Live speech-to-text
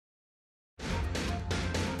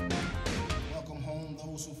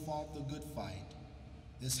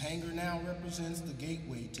This hangar now represents the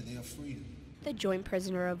gateway to their freedom. The Joint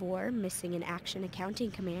Prisoner of War Missing in Action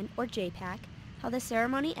Accounting Command, or JPAC, held a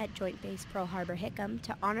ceremony at Joint Base Pearl Harbor-Hickam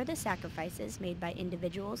to honor the sacrifices made by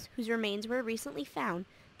individuals whose remains were recently found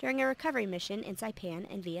during a recovery mission in Saipan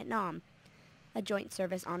and Vietnam. A Joint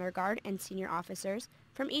Service Honor Guard and senior officers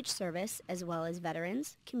from each service, as well as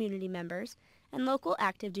veterans, community members, and local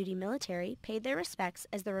active duty military paid their respects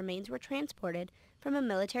as the remains were transported from a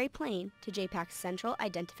military plane to JPAC's Central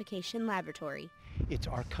Identification Laboratory. It's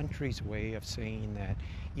our country's way of saying that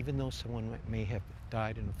even though someone may have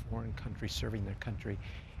died in a foreign country serving their country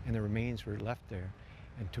and the remains were left there,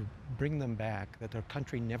 and to bring them back, that their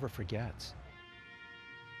country never forgets.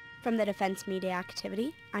 From the Defense Media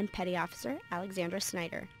Activity, I'm Petty Officer Alexandra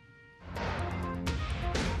Snyder.